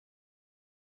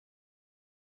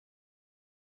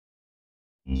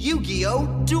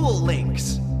Yu-Gi-Oh! Duel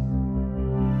Links!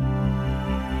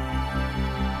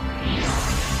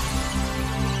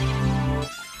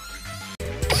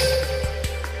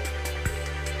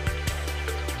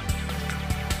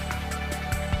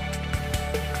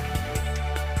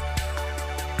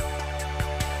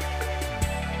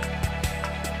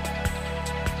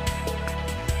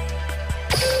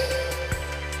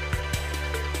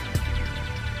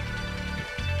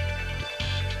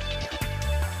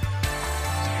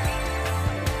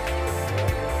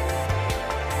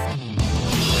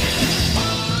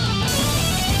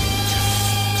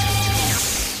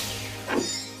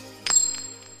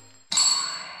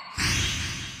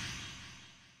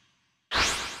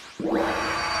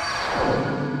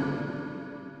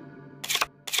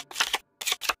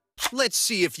 Let's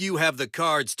see if you have the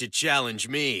cards to challenge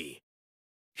me.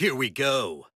 Here we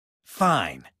go.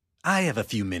 Fine. I have a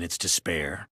few minutes to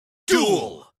spare.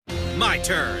 Duel! My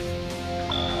turn.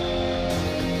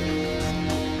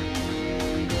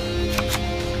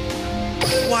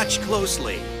 Watch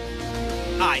closely.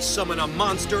 I summon a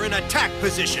monster in attack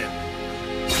position.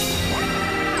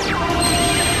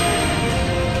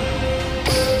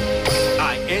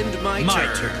 I end my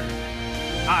turn.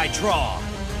 I draw.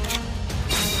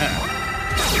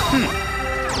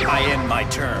 I end my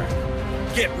turn.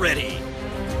 Get ready.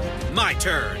 My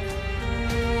turn.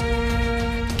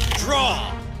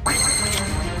 Draw.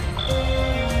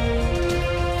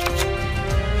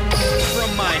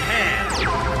 From my hand,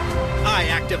 I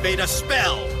activate a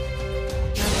spell.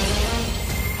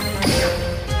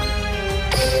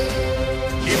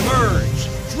 Emerge,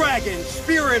 Dragon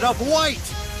Spirit of White.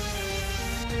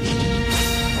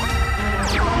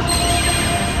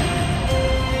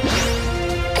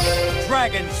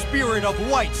 Dragon Spirit of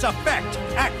White's effect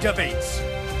activates.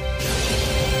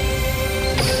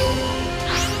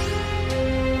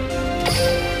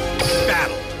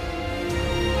 Battle.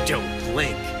 Don't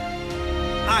blink.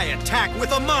 I attack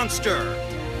with a monster.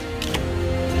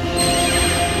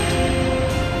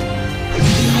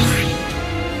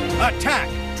 Attack,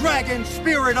 Dragon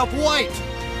Spirit of White.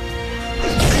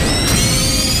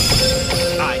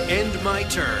 I end my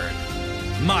turn.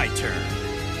 My turn.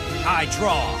 I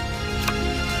draw.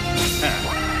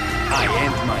 I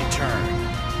end my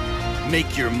turn.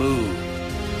 Make your move.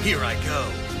 Here I go.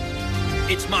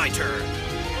 It's my turn.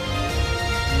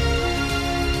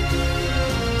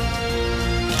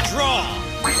 Draw!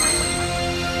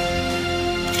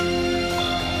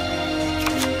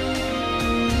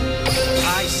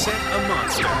 I set a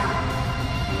monster.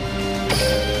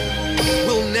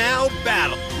 Will now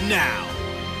battle. Now!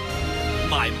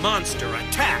 My monster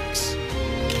attacks!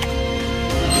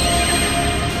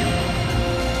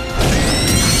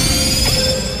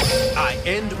 I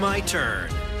end my turn.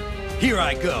 Here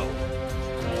I go.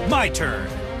 My turn.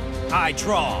 I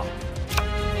draw.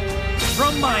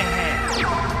 From my hand,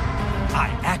 I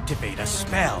activate a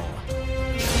spell.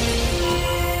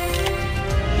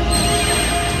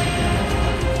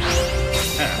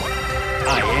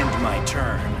 I end my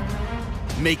turn.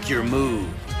 Make your move.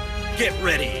 Get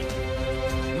ready.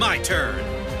 My turn.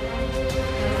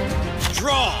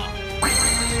 Draw!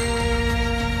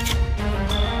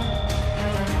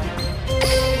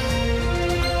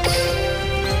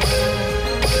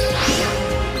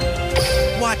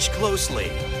 Watch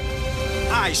closely.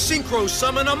 I synchro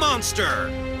summon a monster.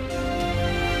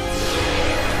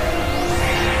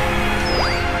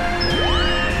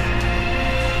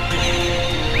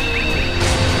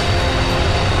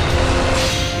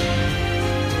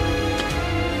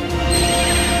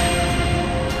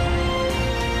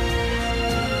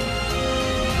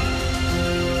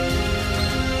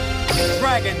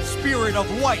 Dragon Spirit of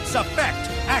White's effect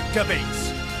activates.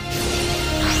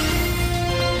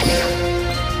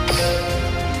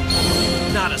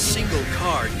 Not a single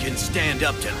card can stand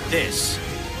up to this.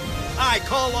 I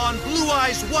call on Blue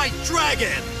Eyes White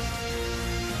Dragon!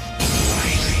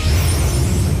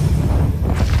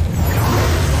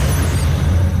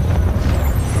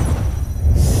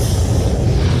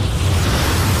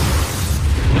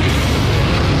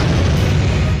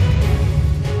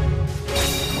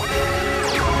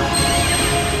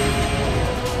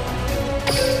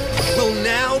 Will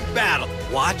now battle.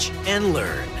 Watch and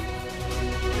learn.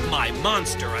 My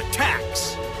monster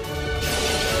attacks.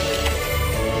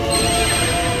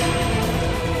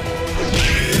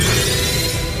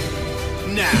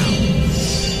 Now,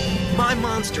 my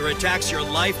monster attacks your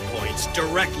life points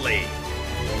directly.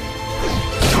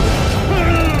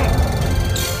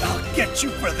 I'll get you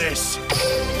for this.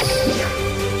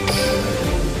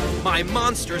 My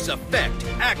monster's effect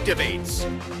activates.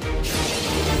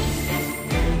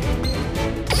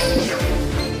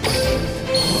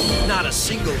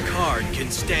 single card can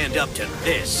stand up to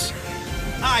this.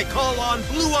 I call on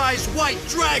Blue Eyes White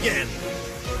Dragon!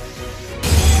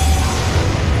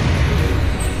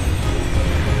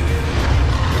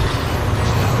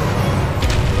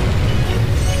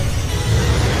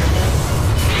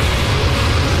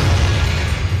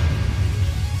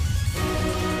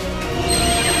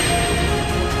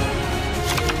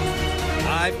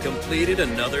 I've completed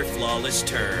another flawless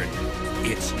turn.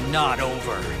 It's not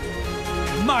over.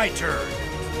 My turn.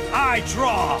 I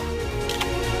draw.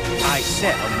 I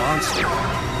set a monster.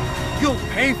 You'll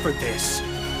pay for this.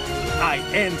 I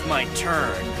end my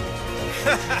turn.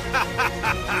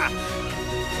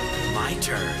 My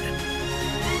turn.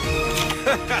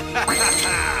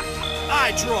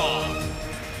 I draw.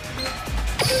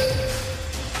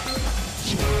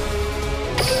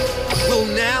 We'll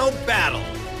now battle.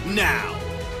 Now.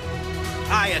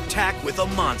 I attack with a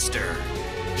monster.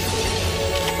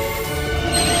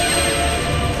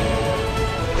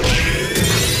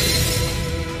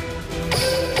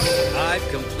 I've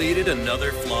completed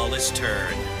another flawless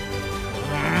turn.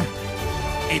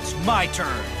 It's my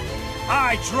turn.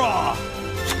 I draw.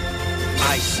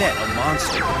 I set a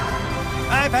monster.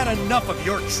 I've had enough of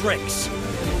your tricks.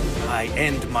 I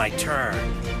end my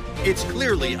turn. It's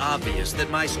clearly obvious that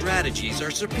my strategies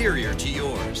are superior to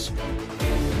yours.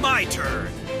 My turn.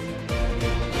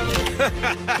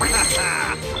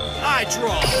 I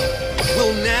draw.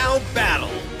 We'll now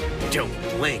battle. Don't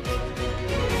blink.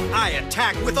 I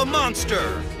attack with a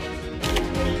monster.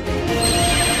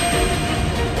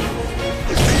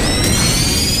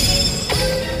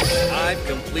 I've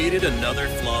completed another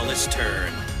flawless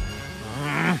turn.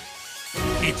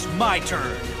 It's my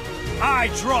turn. I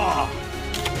draw.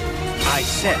 I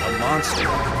set a monster.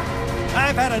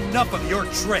 I've had enough of your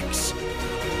tricks.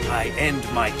 I end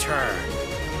my turn.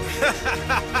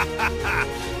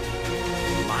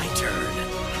 My turn.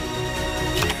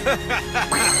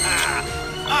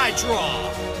 I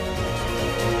draw.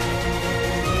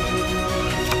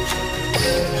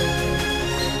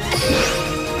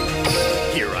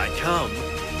 Here I come.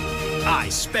 I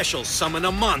special summon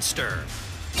a monster.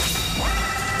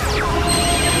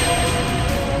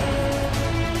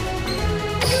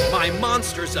 My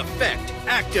monster's effect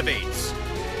activates.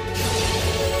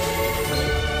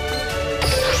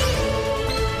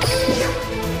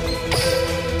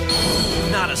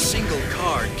 Not a single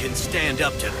card can stand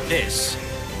up to this.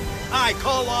 I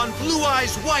call on Blue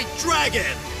Eyes White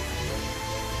Dragon!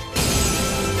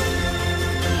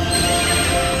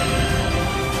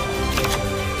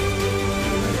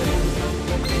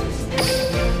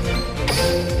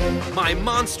 My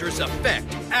monster's effect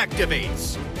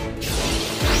activates.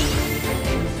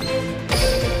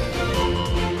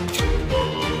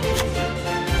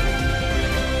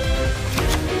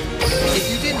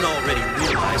 If you didn't already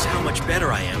realize how much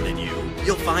better I am than you,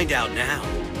 you'll find out now.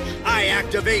 I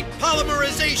activate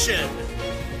polymerization!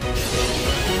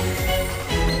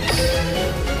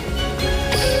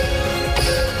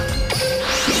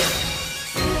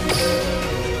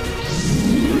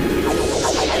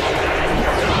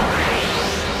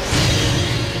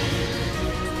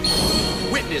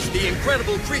 Witness the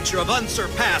incredible creature of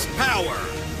unsurpassed power!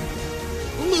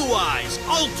 Blue Eyes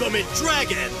Ultimate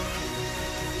Dragon!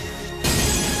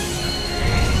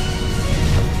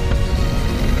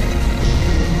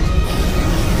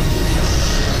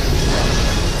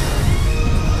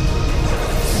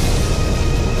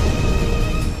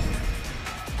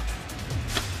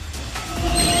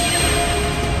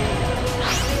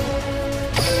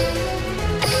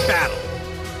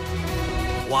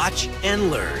 Watch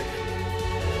and learn.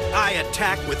 I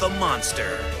attack with a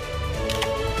monster.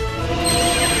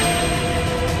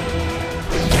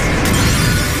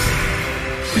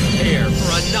 Prepare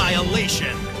for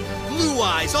annihilation. Blue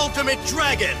Eyes Ultimate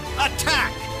Dragon,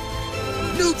 attack!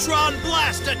 Neutron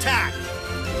Blast attack!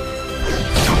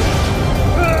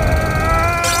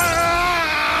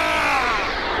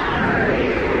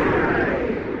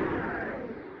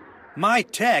 My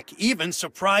tech even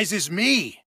surprises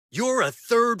me. You're a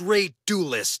third-rate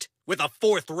duelist with a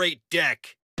fourth-rate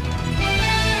deck.